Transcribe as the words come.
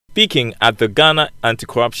Speaking at the Ghana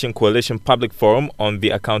Anti-Corruption Coalition Public Forum on the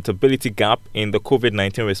accountability gap in the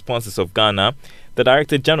COVID-19 responses of Ghana, the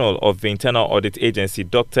Director General of the Internal Audit Agency,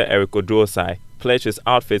 Dr. Eric Odrosai, pledged his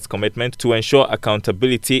outfit's commitment to ensure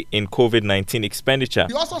accountability in COVID-19 expenditure.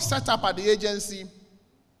 We also set up at the agency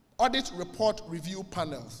audit report review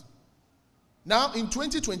panels. Now in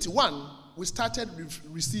 2021, we started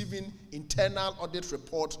receiving internal audit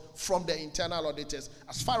reports from the internal auditors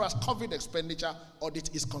as far as COVID expenditure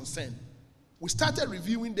audit is concerned. We started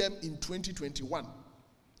reviewing them in 2021,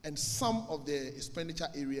 and some of the expenditure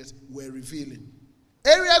areas were revealing.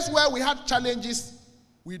 Areas where we had challenges,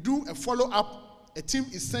 we do a follow-up. A team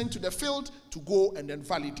is sent to the field to go and then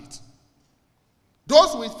validate.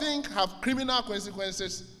 Those we think have criminal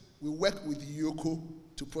consequences, we work with the YOCO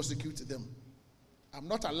to prosecute them. I'm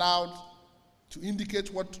not allowed to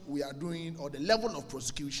indicate what we are doing or the level of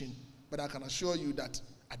prosecution, but I can assure you that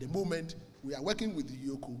at the moment we are working with the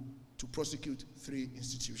YOCO to prosecute 3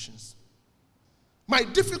 institutions. My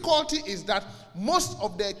difficulty is that most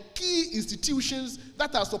of the key institutions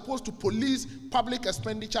that are supposed to police public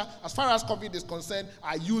expenditure as far as COVID is concerned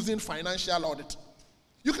are using financial audit.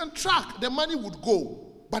 You can track the money would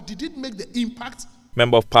go, but did it make the impact?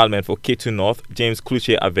 Member of Parliament for Ketu North, James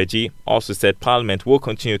Kluche Aveji, also said Parliament will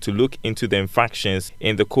continue to look into the infractions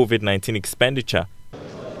in the COVID-19 expenditure.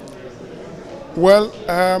 Well,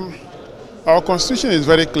 our constitution is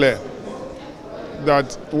very clear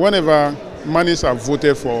that whenever monies are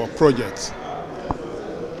voted for projects,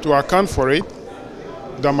 to account for it,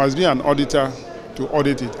 there must be an auditor to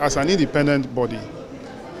audit it as an independent body.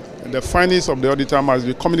 And the findings of the auditor must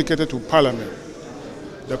be communicated to Parliament.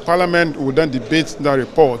 The Parliament will then debate that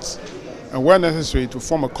report and, where necessary, to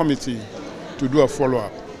form a committee to do a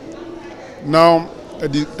follow-up. Now,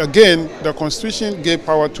 again, the Constitution gave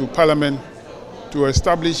power to Parliament to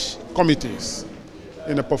establish committees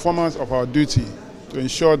in the performance of our duty to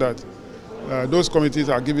ensure that those committees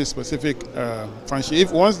are given specific function.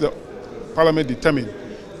 If once the Parliament determines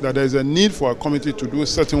that there is a need for a committee to do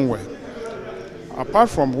certain work, apart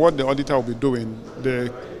from what the auditor will be doing,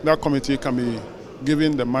 that committee can be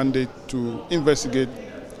given the mandate to investigate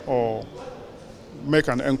or make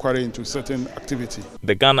an inquiry into certain activity.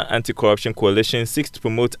 The Ghana Anti-Corruption Coalition seeks to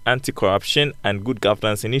promote anti-corruption and good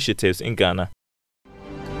governance initiatives in Ghana.